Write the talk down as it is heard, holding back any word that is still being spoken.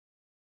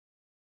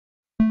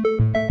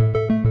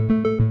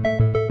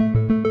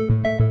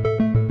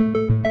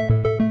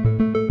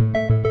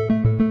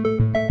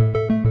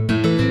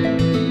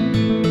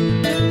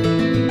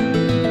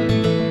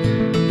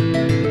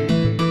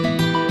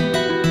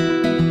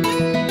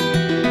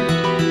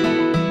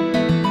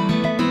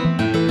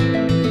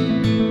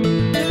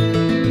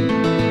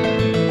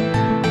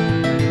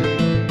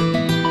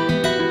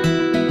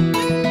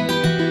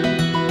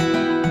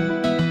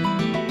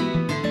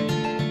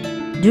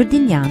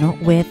Giurdignano,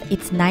 with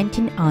its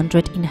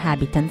 1900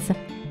 inhabitants,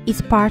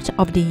 is part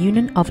of the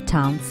union of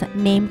towns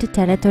named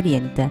Terra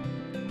d'Oriente,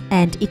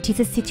 and it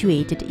is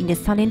situated in the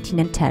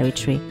Salentinian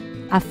territory,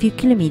 a few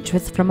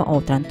kilometers from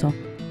Otranto,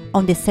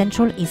 on the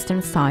central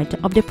eastern side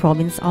of the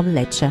province of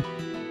Lecce.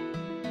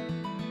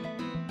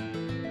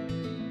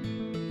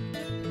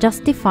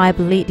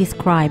 Justifiably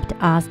described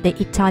as the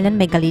Italian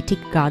megalithic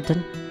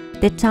garden,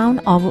 the town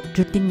of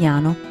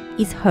Giurdignano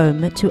is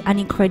home to an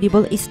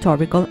incredible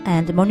historical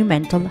and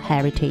monumental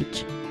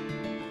heritage.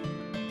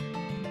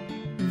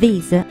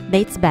 This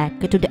dates back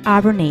to the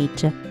Iron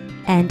Age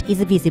and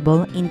is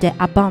visible in the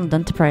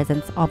abundant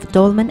presence of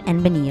dolmen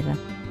and menhir,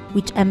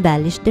 which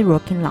embellish the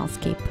rocky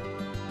landscape.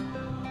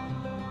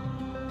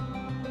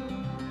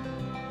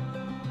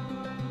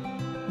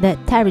 The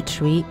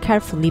territory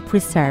carefully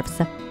preserves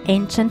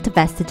ancient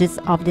vestiges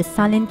of the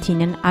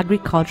Salentinian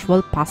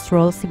agricultural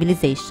pastoral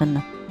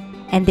civilization,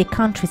 and the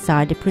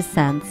countryside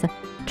presents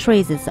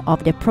traces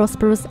of the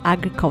prosperous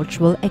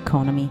agricultural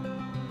economy.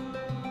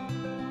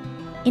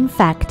 In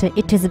fact,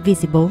 it is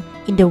visible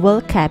in the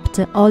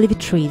well-kept olive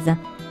trees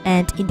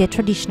and in the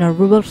traditional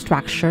rural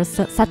structures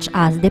such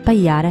as the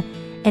pagliare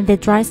and the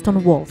dry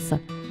stone walls,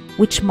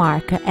 which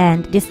mark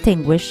and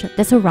distinguish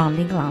the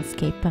surrounding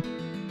landscape.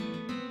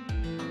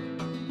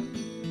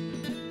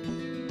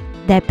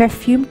 The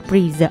perfumed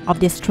breeze of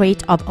the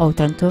Strait of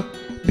Otranto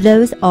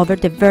blows over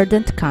the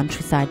verdant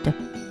countryside,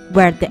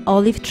 where the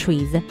olive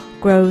trees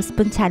grow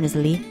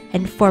spontaneously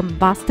and form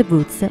vast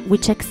woods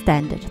which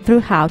extend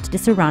throughout the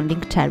surrounding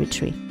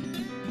territory.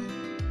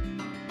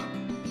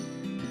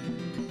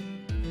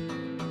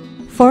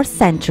 For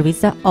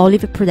centuries,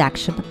 olive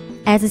production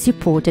has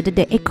supported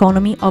the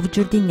economy of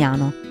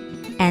Giurdignano,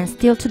 and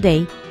still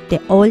today the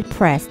oil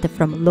pressed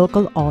from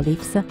local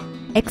olives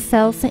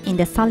excels in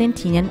the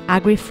Salentinian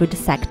agri-food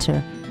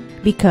sector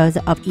because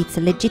of its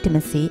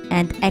legitimacy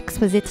and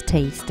exquisite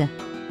taste.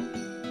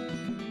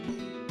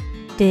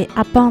 The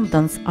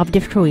abundance of the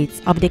fruits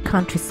of the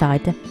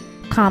countryside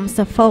comes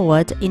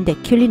forward in the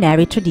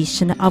culinary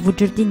tradition of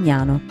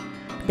Giurdignano,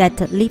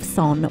 that lives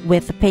on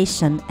with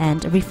passion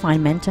and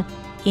refinement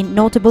in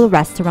notable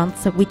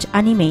restaurants which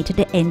animate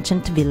the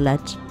ancient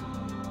village.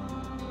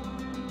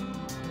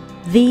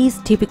 These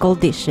typical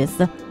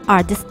dishes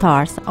are the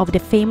stars of the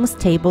famous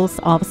tables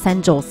of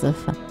St.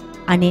 Joseph,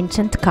 an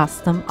ancient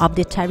custom of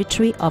the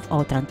territory of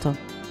Otranto.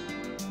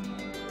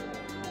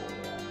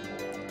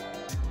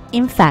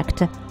 In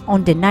fact,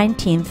 on the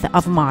 19th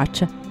of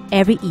March,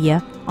 every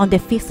year, on the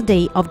fifth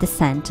day of the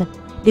Saint,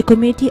 the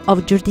community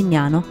of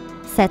Giurdignano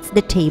sets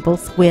the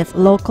tables with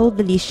local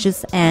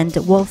delicious and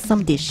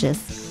wholesome dishes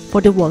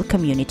for the whole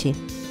community.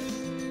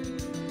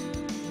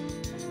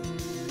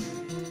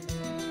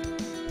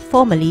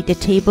 Formerly, the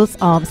tables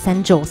of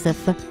St.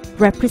 Joseph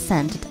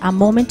represented a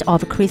moment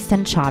of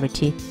Christian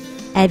charity,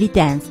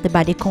 evidenced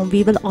by the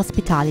convivial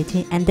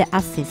hospitality and the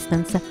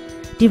assistance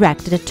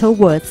directed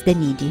towards the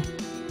needy.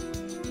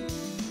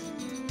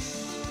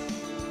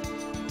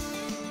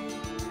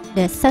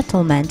 The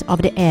settlement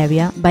of the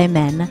area by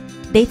men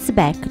dates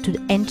back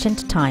to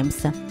ancient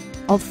times,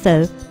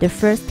 although the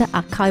first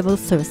archival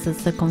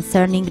sources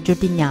concerning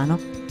Giurdignano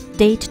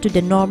date to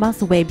the Norman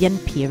Swabian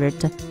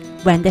period,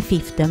 when the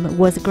fiefdom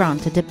was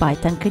granted by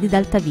Tancredi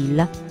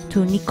d'Altavilla to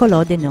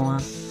Niccolò de Noa.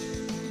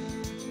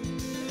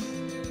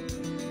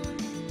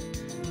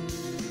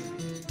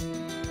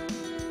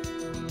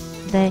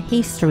 The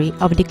history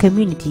of the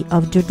community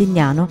of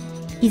Giurdignano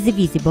is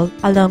visible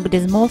along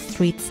the small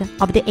streets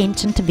of the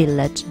ancient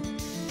village.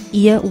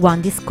 Here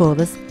one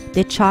discovers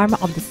the charm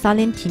of the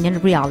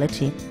Salentinian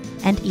reality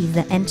and is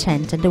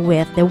enchanted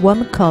with the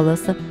warm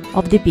colors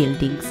of the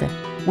buildings,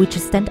 which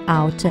stand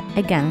out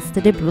against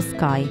the blue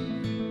sky.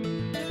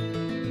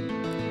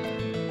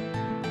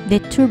 The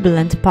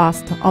turbulent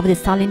past of the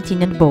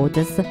Salentinian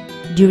borders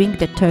during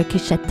the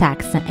Turkish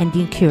attacks and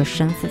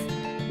incursions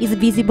is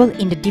visible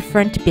in the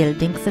different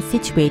buildings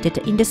situated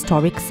in the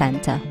historic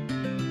center.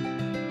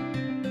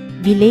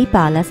 Villei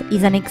Palace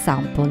is an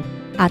example,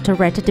 a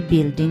turreted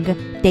building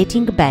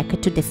dating back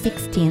to the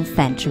 16th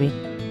century,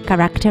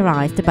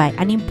 characterized by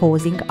an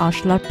imposing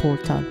ashlar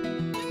portal.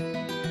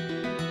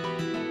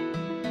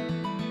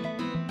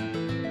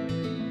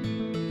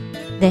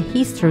 The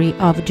history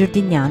of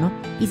Giurdignano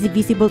is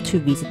visible to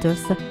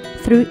visitors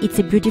through its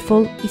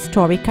beautiful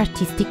historic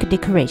artistic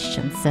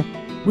decorations,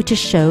 which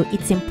show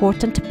its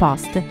important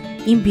past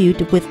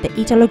imbued with the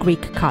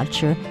Italo-Greek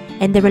culture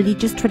and the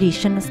religious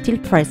tradition still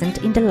present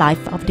in the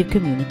life of the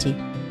community.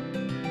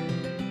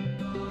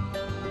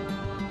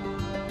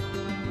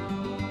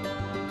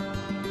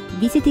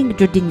 Visiting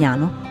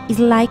Giurdignano is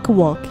like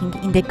walking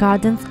in the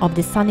gardens of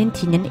the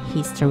Salentinian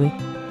history,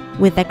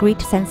 with a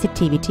great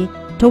sensitivity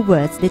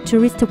towards the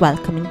tourist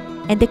welcoming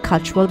and the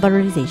cultural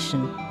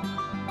valorization.